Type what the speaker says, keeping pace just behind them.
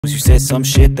You said some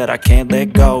shit that I can't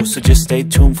let go, so just stay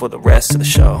tuned for the rest of the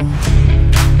show.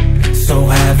 So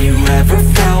have you ever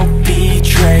felt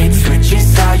betrayed?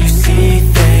 Switches how you see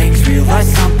things,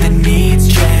 realize something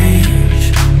needs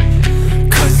change.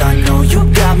 Cause I know you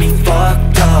got me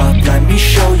fucked up, let me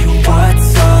show you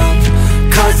what's up.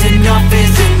 Cause enough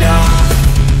is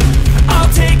enough. I'll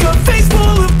take a face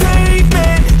full of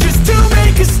pavement just to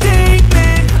make a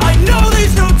statement. I know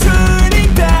there's no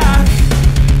turning back.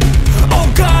 Oh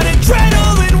God,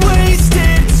 adrenaline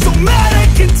wasted, so mad I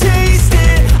can taste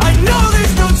it. I know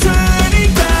there's no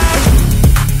turning back.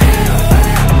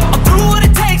 I'll do what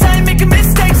it takes, I ain't making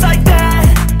mistakes like that.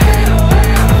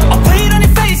 I'll play it on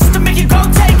your face to make you go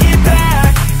take it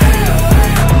back.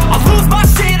 I'll lose my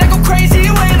shit, I go crazy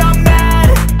when I'm mad.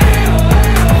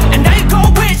 And now you go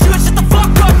wish you would shut the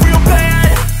fuck up real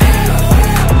bad.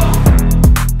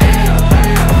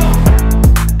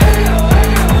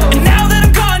 And now that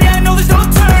I'm gone, yeah, I know there's no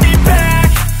turning back.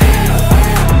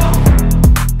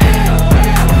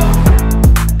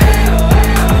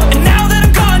 And now that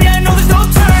I'm gone, yeah, I know there's no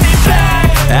turning back.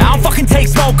 I don't fucking take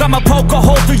smoke, I'ma poke a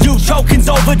hole through you, choking's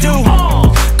overdue.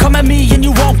 Come at me and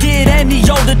you won't get any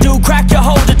older, dude. Crack your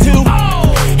holder too.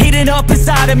 Heating up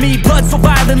inside of me, blood so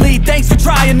violently, thanks for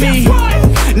trying me.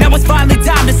 Now it's finally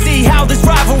time to see how this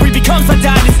rivalry becomes a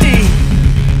dynasty.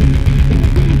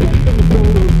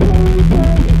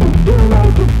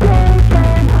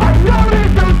 I know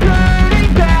there's no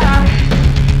turning back.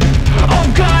 Oh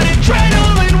God,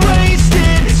 adrenaline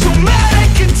wasted, so mad I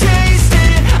can taste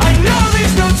it. I know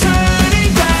there's no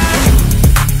turning back.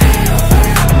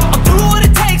 I'll do what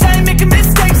it takes, I ain't making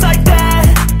mistakes like that.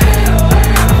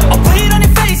 I'll play it on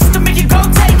your face to make you go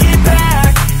take it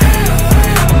back.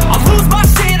 I'll lose my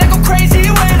shit, I go crazy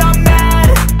when I'm mad.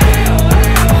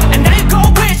 And now you go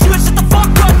wish you would shut the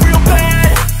fuck up real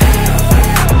bad.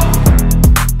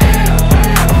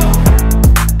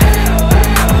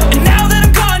 And now that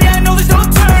I'm gone, yeah, I know there's no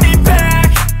turning back.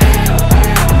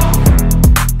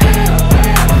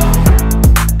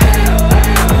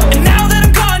 And now that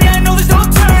I'm gone, yeah, I know there's no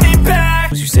turning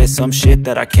back. You said some shit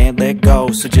that I can't let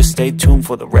go, so just stay tuned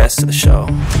for the rest of the show.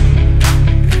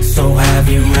 So have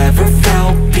you ever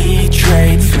felt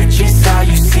betrayed? Switches how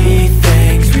you see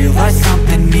things, realize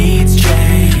something needs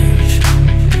change.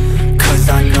 Cause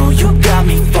I know you got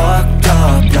me fucked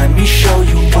up, let me show